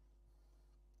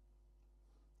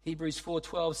 Hebrews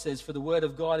 4:12 says, "For the word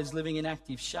of God is living and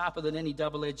active, sharper than any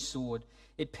double-edged sword.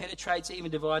 It penetrates even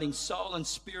dividing soul and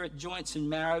spirit, joints and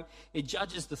marrow. It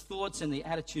judges the thoughts and the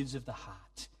attitudes of the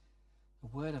heart." The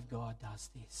word of God does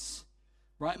this.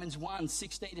 Romans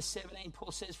 1:16-17,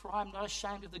 Paul says, "For I am not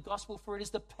ashamed of the gospel, for it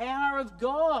is the power of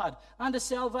God unto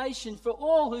salvation for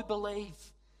all who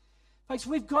believe." Folks,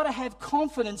 we've got to have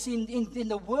confidence in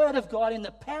the word of God, in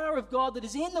the power of God that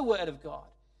is in the word of God,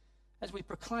 as we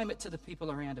proclaim it to the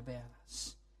people around about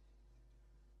us.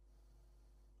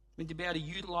 We need to be able to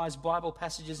utilise Bible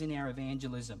passages in our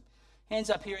evangelism. Hands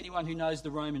up here, anyone who knows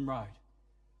the Roman road?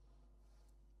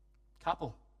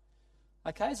 Couple.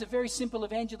 Okay, it's a very simple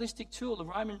evangelistic tool, the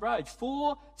Roman road.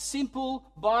 4 simple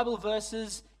Bible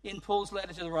verses in Paul's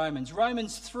letter to the Romans.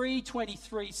 Romans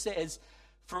 3:23 says,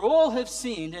 "For all have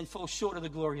sinned and fall short of the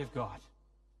glory of God."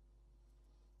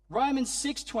 Romans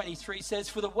 6:23 says,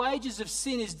 "For the wages of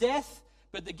sin is death,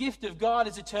 but the gift of God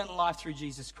is eternal life through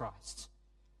Jesus Christ."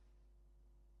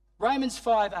 Romans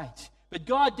 5:8, "But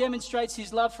God demonstrates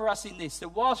his love for us in this, that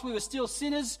whilst we were still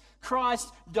sinners,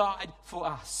 Christ died for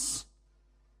us."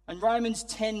 And Romans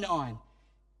 10:9,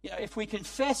 if we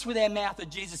confess with our mouth that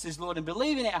Jesus is Lord and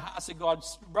believe in our hearts that God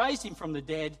raised him from the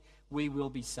dead, we will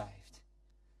be saved.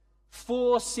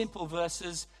 4 simple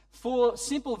verses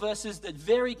that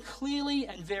very clearly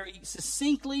and very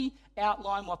succinctly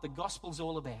outline what the gospel's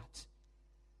all about.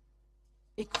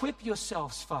 Equip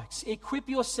yourselves, folks. Equip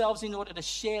yourselves in order to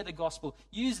share the gospel.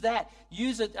 Use that.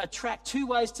 Use a track, 2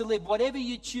 ways to live, whatever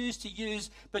you choose to use,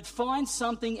 but find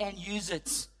something and use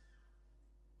it.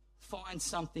 Find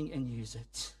something and use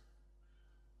it.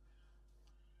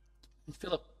 And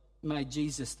Philip made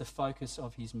Jesus the focus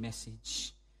of his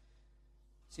message.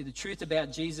 See, the truth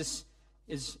about Jesus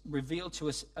is revealed to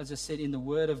us, as I said, in the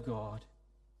Word of God.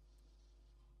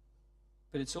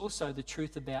 but it's also the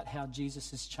truth about how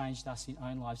Jesus has changed us in our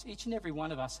own lives. Each and every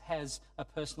one of us has a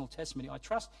personal testimony. I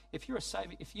trust if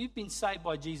you've been saved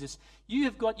by Jesus, you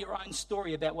have got your own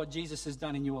story about what Jesus has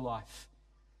done in your life.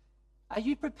 Are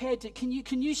you prepared to, can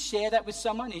you share that with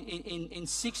someone in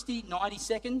 60, 90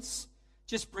 seconds,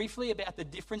 just briefly, about the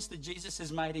difference that Jesus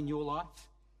has made in your life?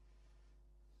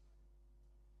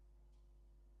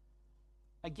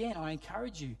 Again, I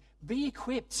encourage you, be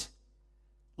equipped.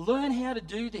 Learn how to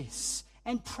do this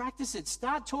and practice it.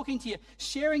 Start talking to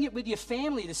sharing it with your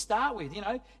family to start with.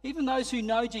 Even those who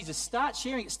know Jesus, start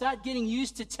sharing it. Start getting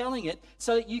used to telling it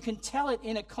so that you can tell it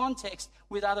in a context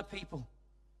with other people.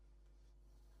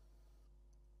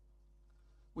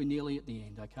 We're nearly at the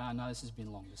end, okay? I know this has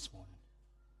been long this morning.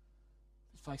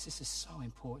 But folks, this is so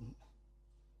important.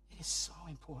 It is so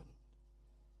important.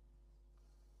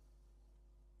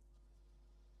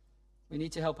 We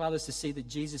need to help others to see that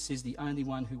Jesus is the only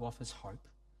one who offers hope.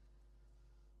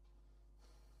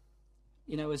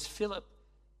 As Philip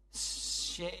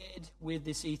shared with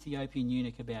this Ethiopian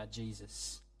eunuch about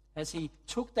Jesus, as he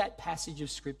took that passage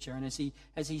of Scripture and as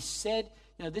he said,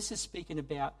 this is speaking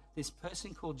about this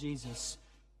person called Jesus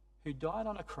who died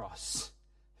on a cross,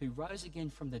 who rose again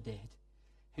from the dead,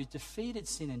 who defeated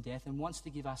sin and death and wants to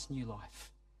give us new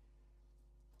life.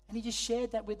 And he just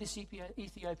shared that with this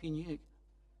Ethiopian eunuch.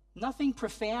 Nothing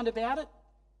profound about it,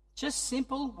 just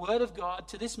simple word of God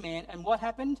to this man. And what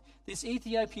happened? This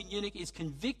Ethiopian eunuch is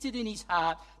convicted in his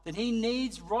heart that he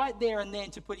needs right there and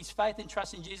then to put his faith and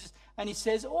trust in Jesus. And he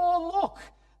says, oh, look,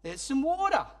 there's some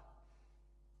water.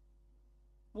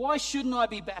 Why shouldn't I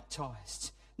be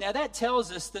baptized? Now that tells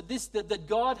us that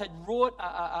God had wrought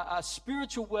a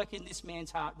spiritual work in this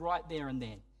man's heart right there and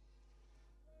then.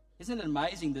 Isn't it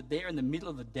amazing that there in the middle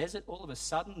of the desert, all of a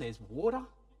sudden there's water?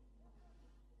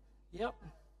 Yep.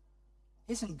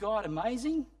 Isn't God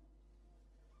amazing?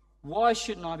 Why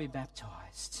shouldn't I be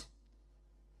baptized?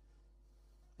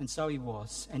 And so he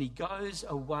was. And he goes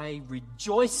away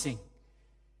rejoicing.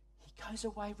 He goes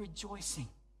away rejoicing.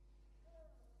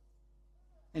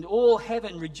 And all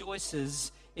heaven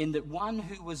rejoices in that one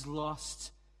who was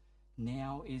lost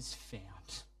now is found.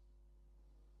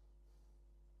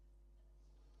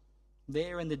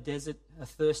 There in the desert, a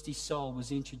thirsty soul was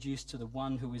introduced to the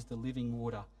one who is the living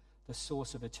water, the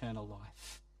source of eternal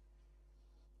life.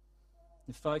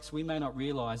 And folks, we may not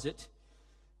realize it,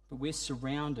 but we're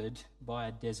surrounded by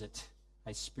a desert,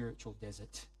 a spiritual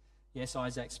desert. Yes,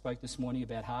 Isaac spoke this morning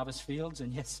about harvest fields,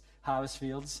 and yes, harvest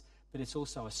fields, but it's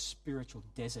also a spiritual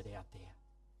desert out there.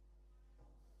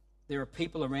 There are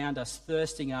people around us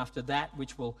thirsting after that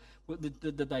which will,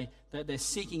 they're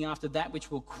seeking after that which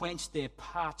will quench their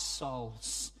parched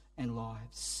souls and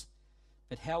lives.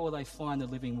 But how will they find the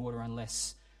living water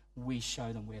unless we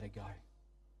show them where to go?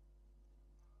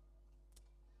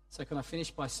 So can I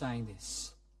finish by saying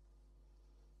this?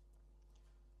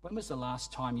 When was the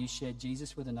last time you shared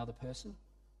Jesus with another person?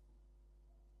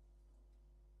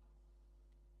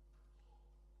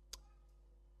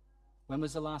 When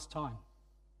was the last time?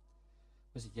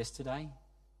 Was it yesterday?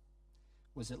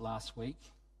 Was it last week?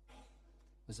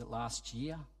 Was it last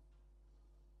year?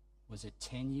 Was it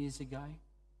 10 years ago?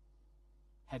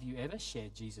 Have you ever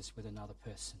shared Jesus with another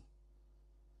person?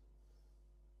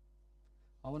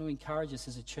 I want to encourage us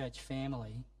as a church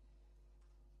family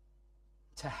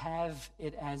to have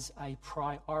it as a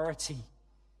priority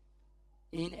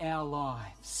in our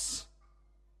lives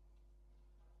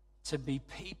to be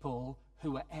people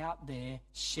who are out there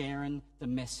sharing the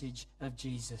message of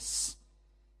Jesus,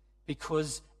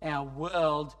 because our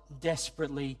world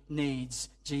desperately needs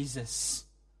Jesus.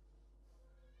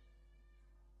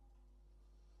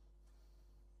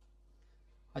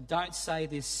 I don't say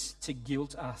this to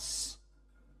guilt us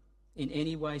in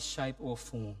any way, shape or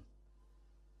form.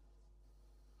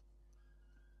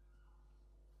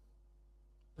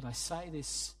 But I say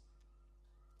this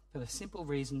for the simple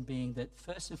reason being that,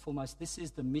 first and foremost, this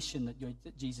is the mission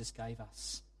that Jesus gave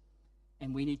us,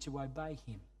 and we need to obey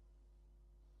him.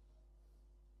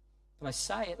 But I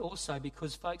say it also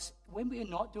because, folks, when we're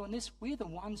not doing this, we're the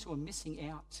ones who are missing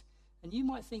out. And you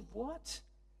might think, what?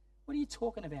 What are you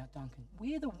talking about, Duncan?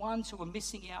 We're the ones who are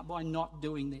missing out by not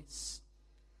doing this.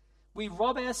 We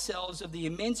rob ourselves of the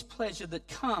immense pleasure that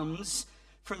comes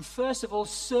from, first of all,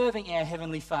 serving our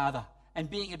Heavenly Father and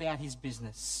being about his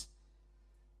business.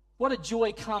 What a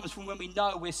joy comes from when we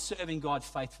know we're serving God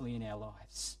faithfully in our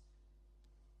lives.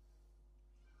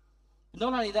 But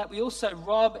not only that, we also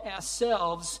rob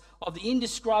ourselves of the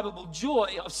indescribable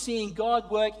joy of seeing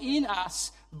God work in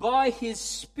us by his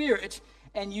Spirit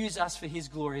and use us for his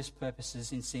glorious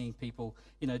purposes in seeing people,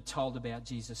 told about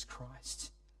Jesus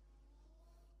Christ.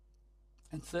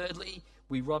 And thirdly,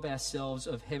 we rob ourselves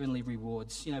of heavenly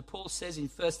rewards. You know, Paul says in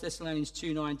 1 Thessalonians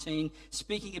 2:19,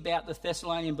 speaking about the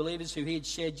Thessalonian believers who he had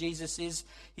shared Jesus is,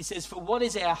 he says, "For what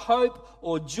is our hope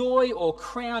or joy or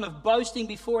crown of boasting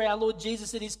before our Lord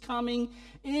Jesus at his coming?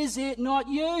 Is it not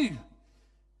you?"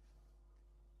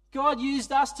 God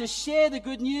used us to share the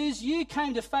good news. You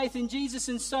came to faith in Jesus,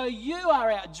 and so you are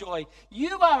our joy.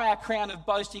 You are our crown of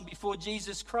boasting before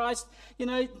Jesus Christ. You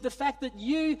know, the fact that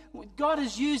God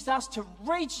has used us to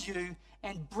reach you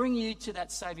and bring you to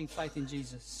that saving faith in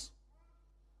Jesus.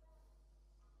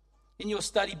 In your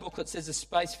study booklet, there's a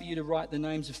space for you to write the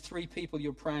names of 3 people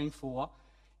you're praying for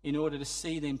in order to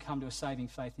see them come to a saving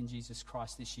faith in Jesus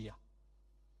Christ this year.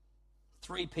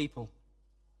 3 people.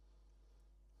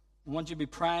 I want you to be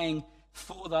praying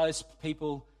for those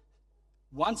people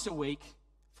once a week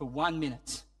for 1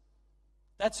 minute.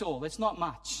 That's all. It's not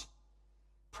much.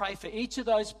 Pray for each of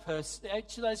those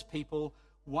people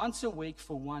once a week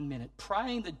for 1 minute,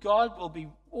 praying that God will be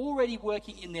already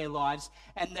working in their lives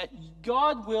and that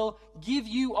God will give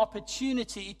you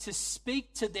opportunity to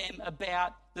speak to them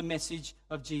about the message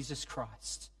of Jesus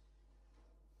Christ.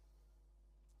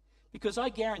 Because I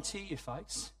guarantee you,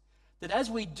 folks, that as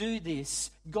we do this,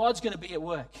 God's going to be at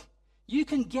work. You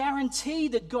can guarantee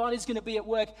that God is going to be at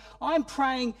work. I'm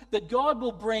praying that God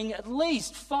will bring at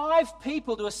least 5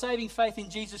 people to a saving faith in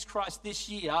Jesus Christ this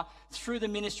year through the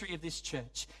ministry of this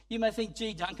church. You may think,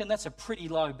 gee, Duncan, that's a pretty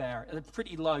low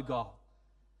goal.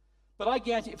 But I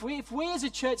guarantee, if we as a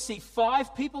church see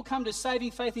 5 people come to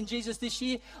saving faith in Jesus this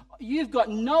year, you've got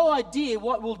no idea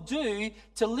what we'll do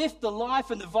to lift the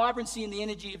life and the vibrancy and the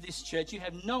energy of this church. You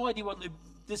have no idea what we'll do,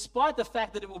 despite the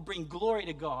fact that it will bring glory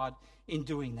to God in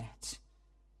doing that.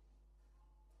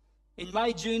 In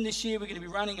May, June this year, we're going to be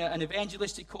running an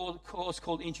evangelistic course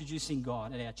called Introducing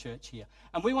God at our church here.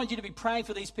 And we want you to be praying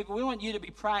for these people. We want you to be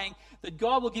praying that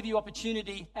God will give you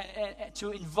opportunity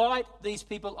to invite these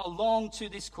people along to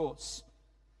this course.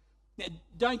 Now,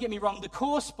 don't get me wrong. The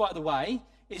course, by the way,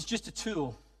 is just a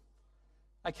tool.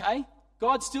 Okay?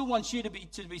 God still wants you to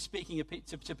be speaking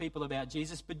to people about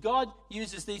Jesus, but God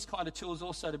uses these kind of tools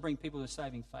also to bring people to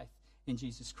saving faith in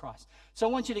Jesus Christ. So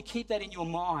I want you to keep that in your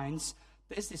minds.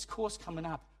 There's this course coming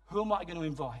up. Who am I going to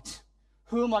invite?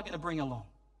 Who am I going to bring along?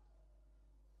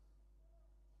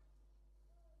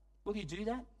 Will you do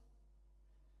that?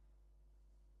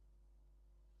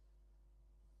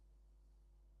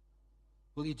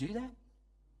 Will you do that?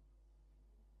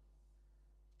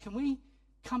 Can we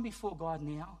come before God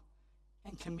now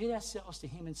and commit ourselves to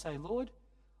Him and say, Lord,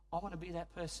 I want to be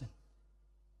that person.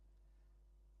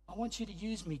 I want you to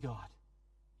use me, God.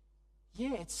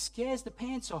 Yeah, it scares the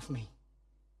pants off me.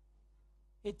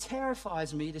 It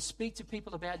terrifies me to speak to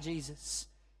people about Jesus.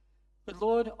 But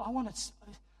Lord, I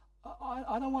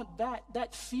don't want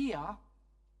that fear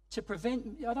to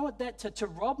prevent, I don't want that to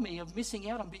rob me of missing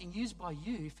out on being used by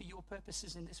you for your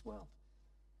purposes in this world.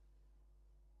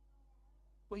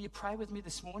 Will you pray with me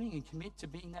this morning and commit to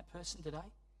being that person today?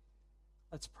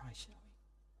 Let's pray, shall we?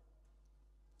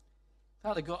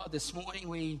 Father God, this morning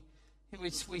we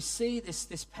see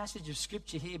this passage of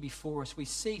Scripture here before us. We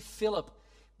see Philip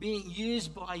being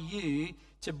used by you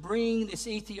to bring this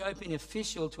Ethiopian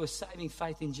official to a saving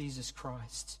faith in Jesus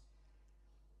Christ.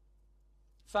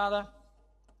 Father,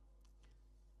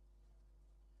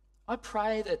 I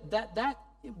pray that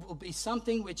will be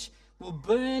something which will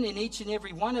burn in each and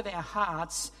every one of our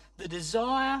hearts the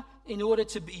desire in order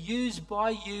to be used by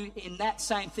you in that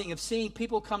same thing of seeing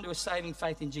people come to a saving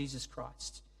faith in Jesus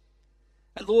Christ.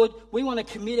 And Lord, we want to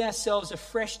commit ourselves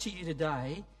afresh to you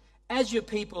today as your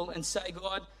people and say,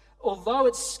 God, although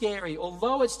it's scary,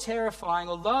 although it's terrifying,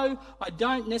 although I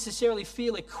don't necessarily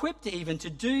feel equipped even to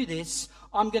do this,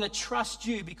 I'm going to trust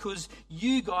you because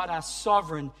you, God, are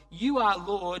sovereign. You are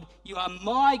Lord. You are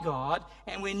my God.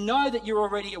 And we know that you're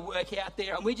already at work out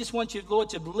there. And we just want you, Lord,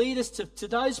 to lead us to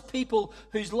those people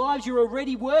whose lives you're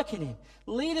already working in.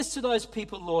 Lead us to those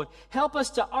people, Lord. Help us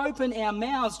to open our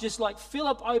mouths just like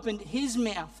Philip opened his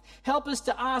mouth. Help us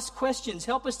to ask questions.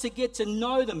 Help us to get to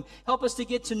know them. Help us to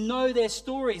get to know their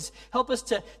stories. Help us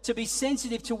to be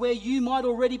sensitive to where you might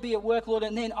already be at work, Lord,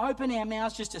 and then open our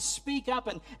mouths just to speak up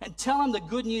and tell them the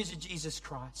good news of Jesus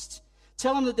Christ.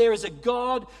 Tell them that there is a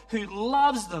God who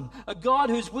loves them, a God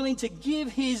who's willing to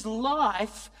give his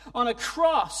life on a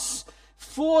cross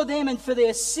for them and for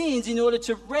their sins in order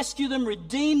to rescue them,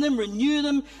 redeem them, renew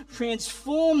them,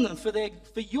 transform them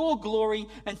for your glory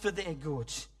and for their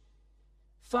good.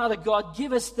 Father God,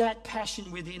 give us that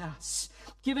passion within us.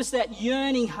 Give us that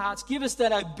yearning hearts. Give us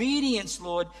that obedience,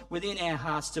 Lord, within our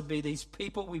hearts to be these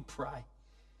people, we pray.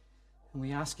 And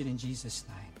we ask it in Jesus'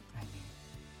 name. Amen.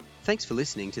 Thanks for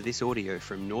listening to this audio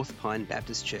from North Pine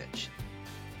Baptist Church.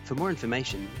 For more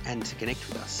information and to connect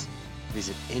with us,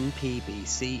 visit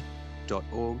npbc.org.au.